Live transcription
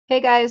Hey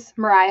guys,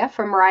 Mariah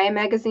from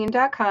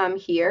MariahMagazine.com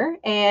here,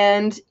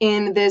 and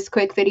in this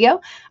quick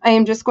video, I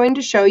am just going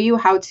to show you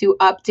how to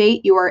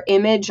update your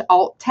image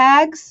alt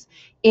tags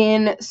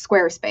in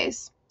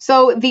Squarespace.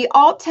 So the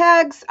alt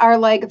tags are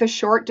like the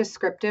short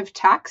descriptive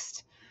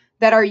text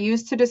that are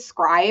used to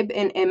describe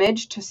an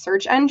image to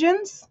search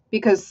engines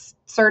because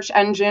search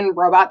engine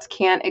robots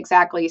can't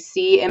exactly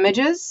see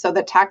images, so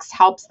the text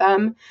helps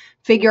them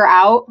figure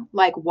out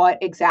like what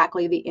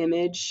exactly the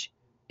image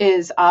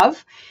is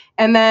of.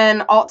 And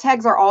then alt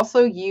tags are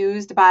also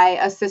used by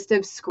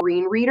assistive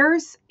screen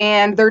readers,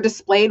 and they're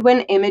displayed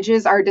when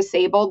images are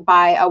disabled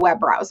by a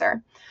web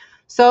browser.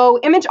 So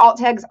image alt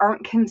tags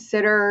aren't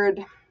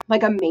considered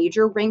like a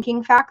major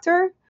ranking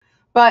factor,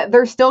 but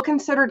they're still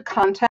considered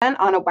content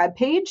on a web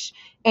page,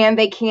 and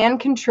they can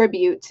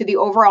contribute to the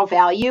overall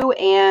value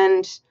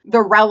and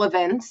the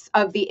relevance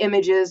of the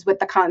images with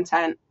the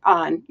content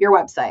on your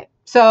website.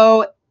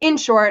 So in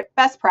short,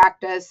 best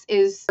practice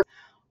is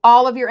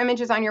all of your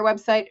images on your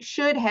website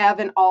should have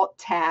an alt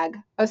tag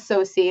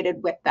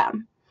associated with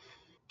them.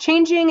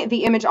 Changing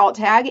the image alt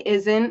tag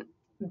isn't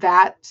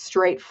that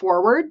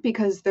straightforward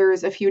because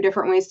there's a few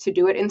different ways to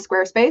do it in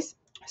Squarespace.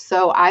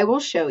 So I will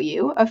show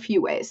you a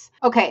few ways.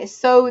 Okay,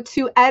 so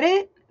to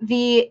edit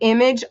the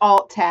image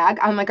alt tag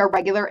on like a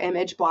regular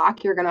image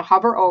block, you're going to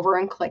hover over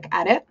and click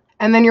edit.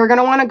 And then you're going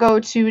to want to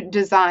go to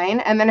design.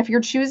 And then if you're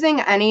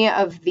choosing any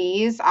of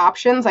these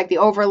options, like the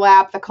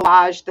overlap, the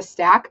collage, the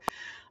stack,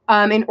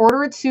 in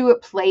order to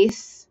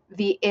place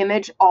the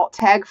image alt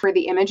tag for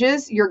the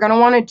images, you're going to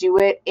want to do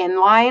it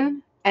inline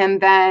and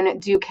then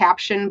do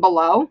caption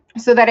below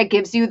so that it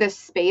gives you this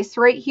space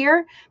right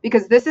here,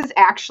 because this is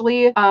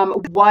actually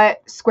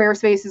what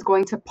Squarespace is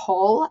going to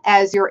pull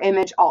as your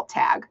image alt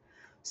tag.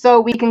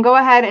 So we can go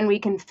ahead and we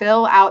can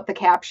fill out the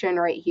caption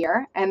right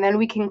here, and then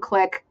we can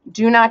click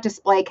do not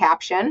display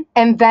caption,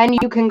 and then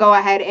you can go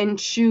ahead and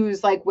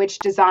choose like which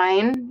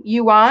design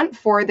you want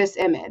for this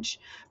image.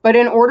 But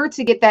in order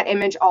to get that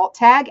image alt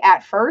tag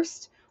at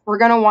first, we're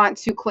going to want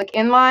to click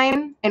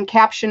inline and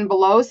caption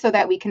below so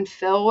that we can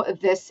fill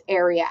this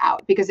area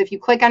out, because if you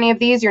click any of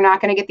these, you're not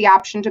going to get the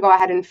option to go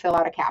ahead and fill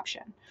out a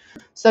caption.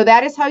 So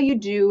that is how you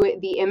do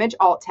the image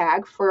alt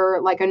tag for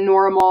like a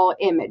normal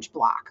image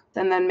block.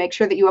 And then make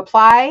sure that you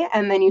apply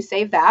and then you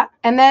save that.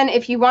 And then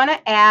if you want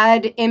to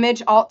add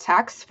image alt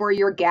text for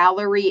your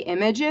gallery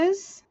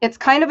images, it's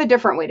kind of a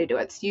different way to do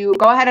it. So you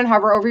go ahead and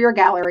hover over your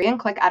gallery and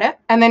click edit.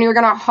 And then you're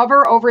going to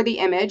hover over the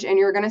image and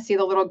you're going to see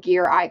the little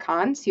gear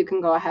icon. So you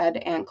can go ahead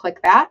and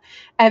click that.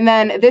 And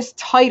then this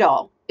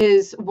title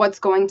is what's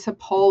going to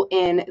pull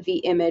in the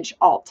image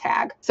alt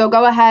tag. So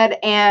go ahead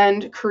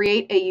and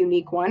create a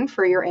unique one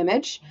for your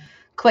image.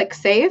 Click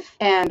save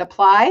and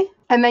apply.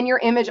 And then your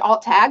image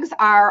alt tags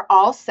are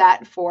all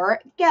set for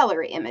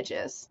gallery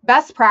images.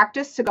 Best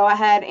practice to go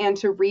ahead and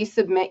to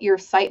resubmit your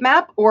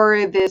sitemap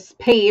or this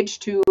page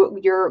to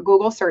your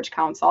Google Search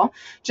Console,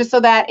 just so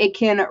that it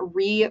can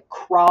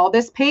re-crawl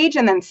this page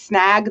and then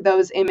snag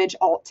those image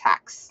alt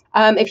texts.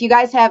 If you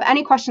guys have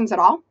any questions at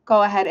all,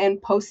 go ahead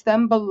and post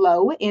them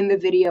below in the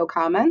video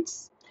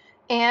comments.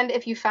 And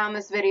if you found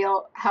this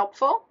video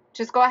helpful,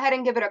 just go ahead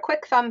and give it a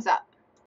quick thumbs up.